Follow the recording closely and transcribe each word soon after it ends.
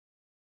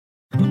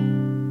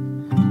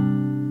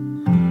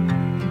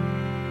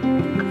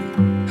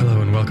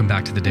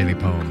back to the Daily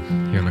Poem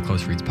here on the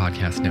Close Reads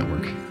Podcast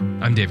Network.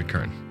 I'm David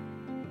Kern.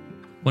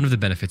 One of the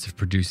benefits of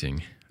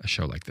producing a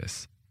show like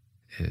this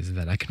is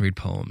that I can read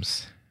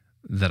poems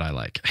that I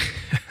like.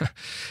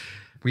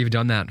 We've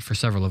done that for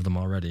several of them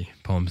already,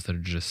 poems that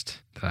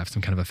I have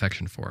some kind of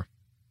affection for.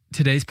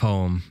 Today's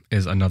poem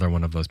is another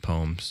one of those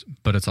poems,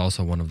 but it's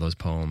also one of those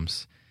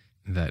poems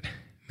that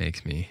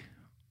makes me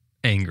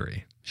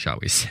angry, shall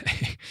we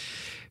say,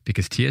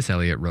 because T.S.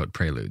 Eliot wrote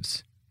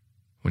Preludes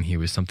when he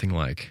was something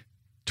like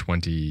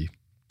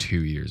 22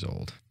 years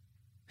old.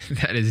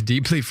 That is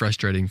deeply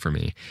frustrating for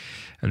me,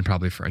 and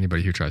probably for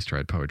anybody who tries to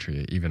write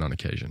poetry, even on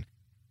occasion.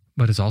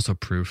 But it's also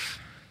proof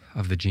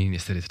of the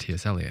genius that is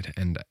T.S. Eliot.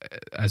 And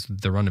as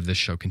the run of this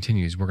show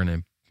continues, we're going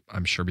to,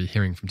 I'm sure, be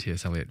hearing from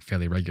T.S. Eliot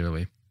fairly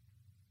regularly.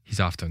 He's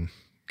often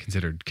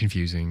considered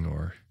confusing,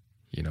 or,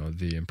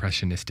 the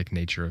impressionistic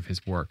nature of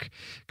his work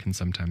can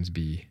sometimes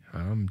be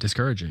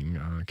discouraging,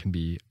 can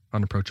be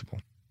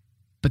unapproachable.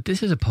 But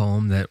this is a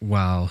poem that,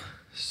 while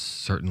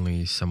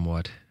certainly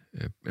somewhat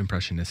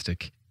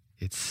impressionistic,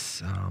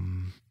 it's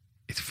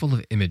full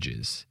of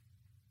images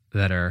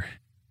that are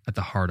at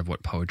the heart of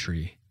what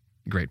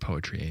great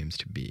poetry aims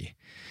to be.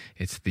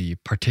 It's the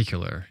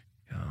particular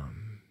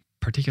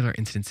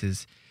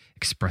instances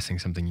expressing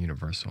something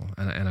universal,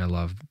 and I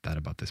love that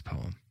about this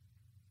poem.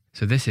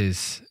 So this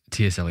is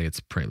T.S. Eliot's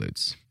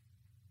Preludes.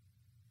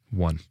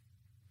 1.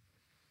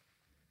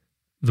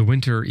 The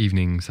winter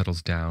evening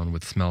settles down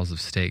with smells of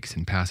steaks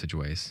in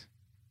passageways.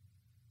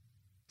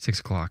 6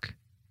 o'clock.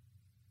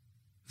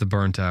 The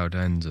burnt-out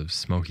ends of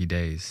smoky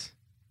days.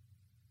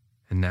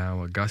 And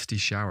now a gusty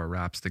shower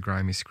wraps the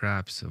grimy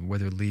scraps of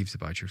withered leaves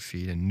about your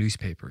feet and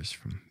newspapers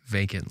from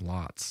vacant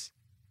lots.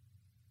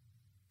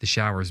 The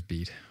showers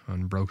beat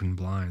on broken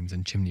blinds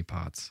and chimney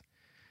pots.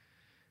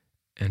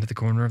 And at the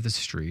corner of the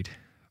street,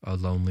 a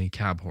lonely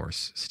cab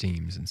horse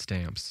steams and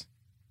stamps.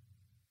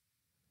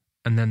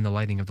 And then the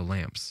lighting of the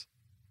lamps.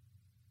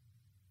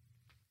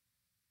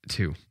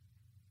 2.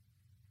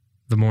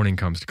 The morning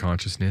comes to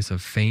consciousness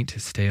of faint,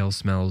 stale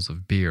smells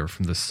of beer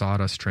from the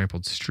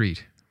sawdust-trampled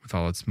street with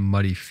all its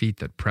muddy feet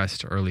that press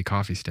to early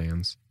coffee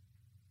stands.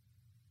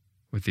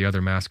 With the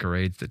other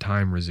masquerades that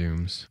time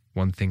resumes,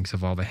 one thinks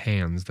of all the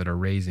hands that are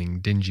raising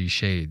dingy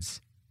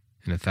shades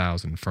in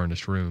 1,000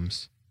 furnished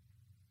rooms.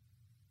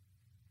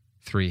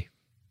 3.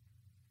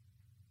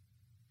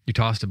 You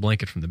tossed a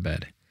blanket from the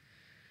bed.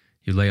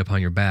 You lay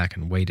upon your back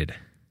and waited.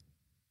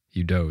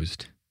 You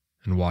dozed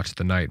and watched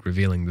the night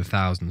revealing the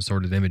 1,000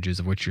 sordid images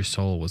of which your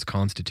soul was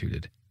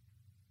constituted.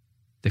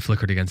 They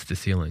flickered against the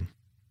ceiling.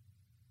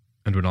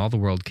 And when all the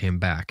world came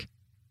back,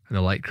 and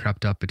the light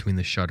crept up between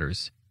the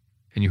shutters,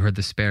 and you heard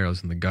the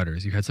sparrows in the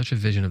gutters, you had such a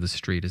vision of the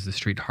street as the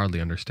street hardly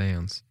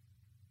understands.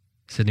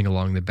 Sitting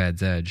along the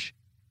bed's edge,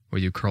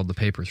 where you curled the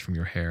papers from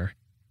your hair,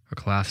 or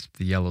clasped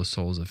the yellow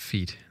soles of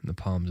feet in the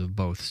palms of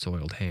both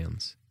soiled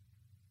hands.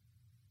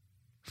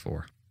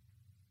 4.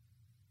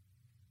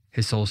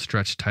 His soul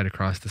stretched tight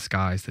across the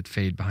skies that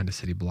fade behind a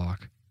city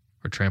block,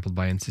 or trampled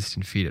by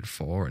insistent feet at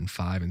 4 and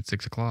 5 and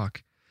 6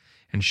 o'clock,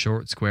 and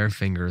short, square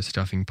fingers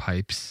stuffing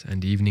pipes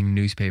and evening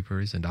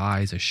newspapers and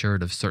eyes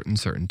assured of certain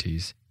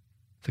certainties,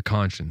 the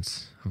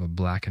conscience of a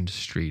blackened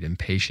street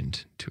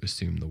impatient to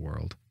assume the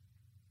world.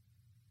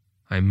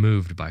 I am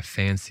moved by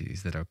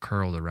fancies that are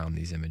curled around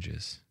these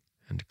images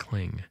and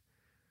cling,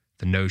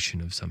 the notion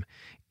of some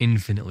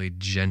infinitely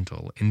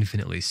gentle,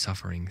 infinitely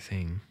suffering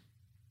thing.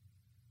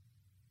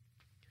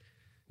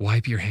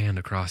 Wipe your hand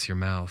across your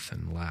mouth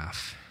and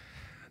laugh.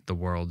 The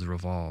worlds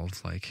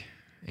revolve like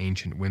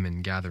ancient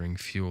women gathering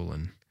fuel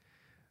in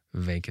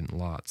vacant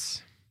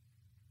lots.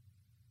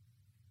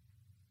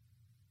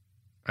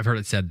 I've heard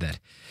it said that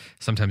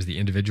sometimes the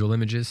individual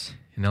images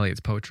in Eliot's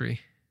poetry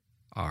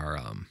are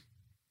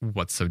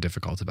what's so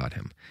difficult about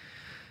him.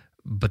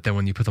 But then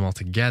when you put them all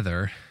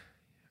together,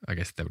 I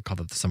guess they would call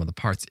that the sum of the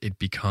parts, it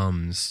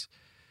becomes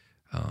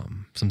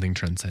something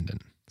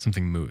transcendent,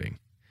 something moving.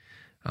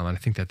 And I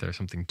think that there's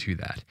something to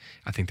that.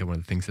 I think that one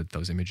of the things that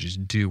those images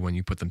do when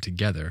you put them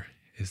together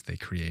is they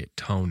create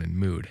tone and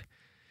mood.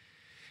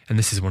 And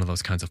this is one of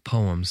those kinds of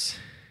poems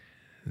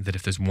that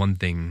if there's one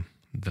thing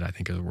that I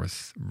think is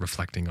worth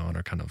reflecting on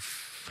or kind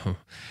of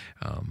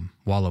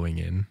wallowing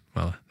in,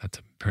 well,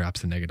 that's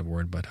perhaps a negative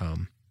word, but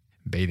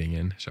bathing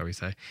in, shall we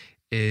say,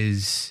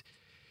 is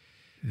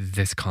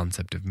this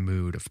concept of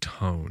mood, of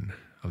tone,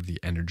 of the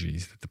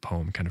energies that the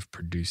poem kind of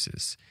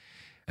produces.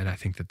 And I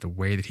think that the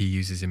way that he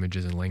uses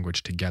images and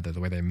language together,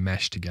 the way they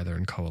mesh together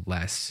and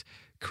coalesce,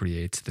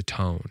 creates the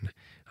tone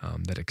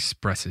that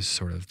expresses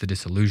sort of the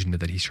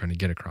disillusionment that he's trying to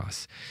get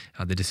across,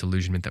 the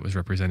disillusionment that was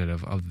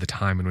representative of the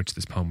time in which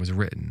this poem was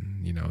written,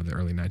 the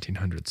early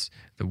 1900s,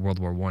 the World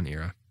War I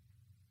era.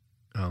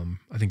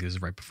 I think this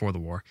is right before the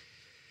war.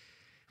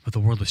 But the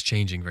world was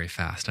changing very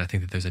fast, and I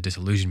think that there's a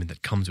disillusionment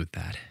that comes with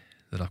that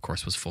of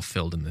course was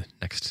fulfilled in the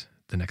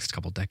next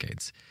couple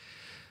decades.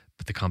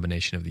 But the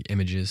combination of the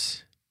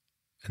images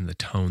and the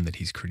tone that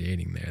he's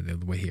creating there,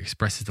 the way he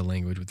expresses the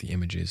language with the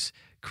images,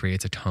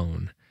 creates a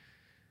tone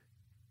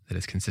that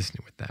is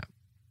consistent with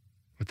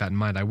that in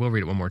mind. I will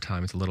read it one more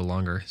time. It's a little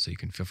longer, so you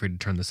can feel free to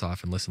turn this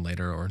off and listen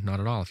later, or not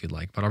at all if you'd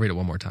like, but I'll read it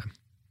one more time.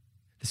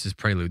 This is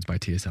Preludes by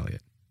T.S.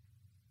 Eliot.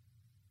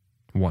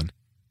 1.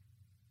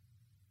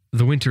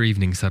 The winter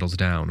evening settles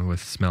down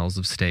with smells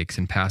of steaks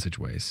in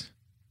passageways.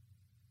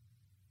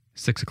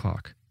 6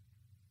 o'clock.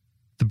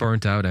 The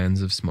burnt-out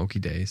ends of smoky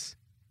days.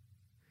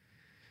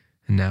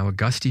 And now a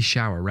gusty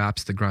shower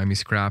wraps the grimy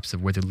scraps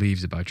of withered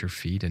leaves about your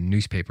feet and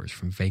newspapers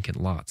from vacant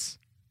lots.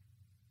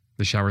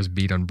 The showers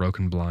beat on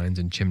broken blinds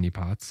and chimney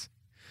pots,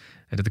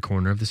 and at the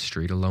corner of the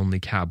street a lonely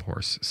cab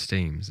horse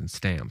steams and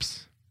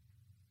stamps.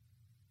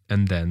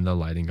 And then the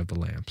lighting of the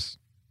lamps.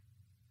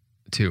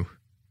 2.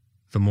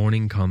 The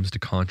morning comes to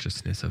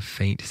consciousness of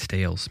faint,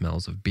 stale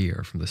smells of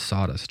beer from the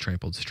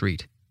sawdust-trampled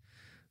street,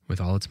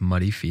 with all its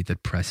muddy feet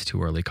that press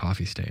too early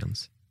coffee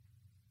stands.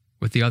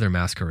 With the other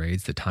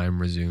masquerades that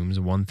time resumes,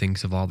 one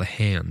thinks of all the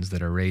hands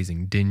that are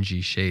raising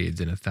dingy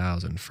shades in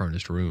 1,000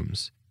 furnished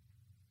rooms.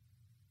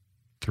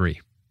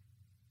 3.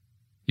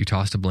 You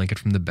tossed a blanket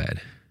from the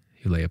bed.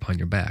 You lay upon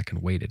your back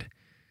and waited.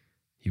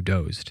 You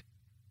dozed,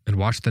 and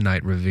watched the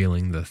night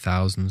revealing the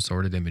 1,000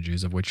 sordid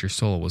images of which your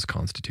soul was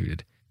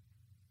constituted.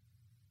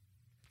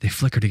 They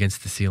flickered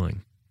against the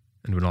ceiling,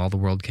 and when all the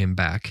world came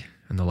back,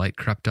 and the light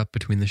crept up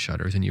between the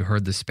shutters, and you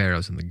heard the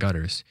sparrows in the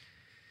gutters,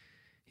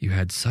 you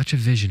had such a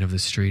vision of the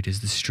street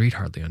as the street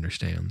hardly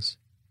understands.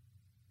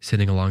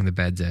 Sitting along the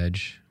bed's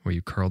edge, where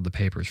you curled the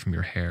papers from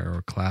your hair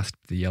or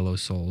clasped the yellow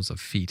soles of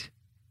feet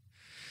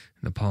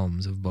in the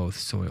palms of both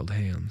soiled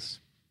hands.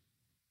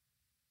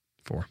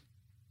 4.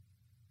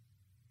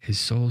 His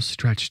soul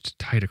stretched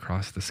tight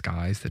across the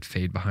skies that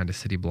fade behind a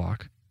city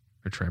block,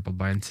 or trampled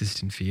by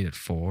insistent feet at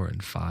 4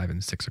 and 5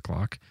 and 6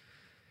 o'clock,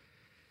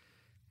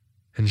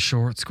 and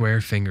short,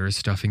 square fingers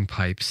stuffing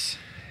pipes,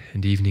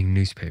 and evening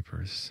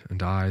newspapers,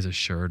 and eyes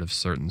assured of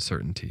certain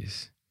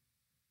certainties,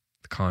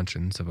 the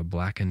conscience of a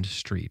blackened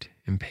street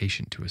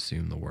impatient to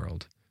assume the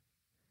world.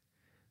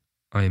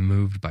 I am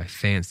moved by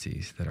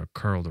fancies that are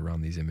curled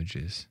around these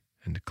images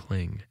and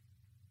cling,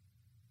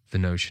 the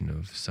notion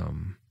of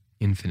some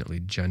infinitely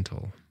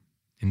gentle,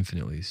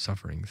 infinitely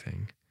suffering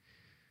thing.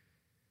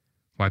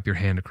 Wipe your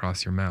hand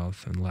across your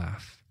mouth and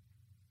laugh.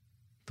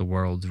 The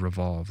worlds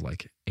revolve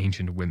like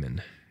ancient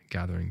women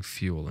gathering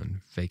fuel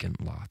in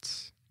vacant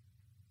lots.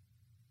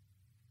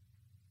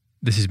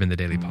 This has been the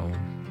Daily Poem.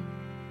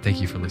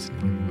 Thank you for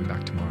listening. We'll be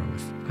back tomorrow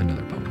with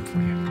another poem for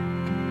you.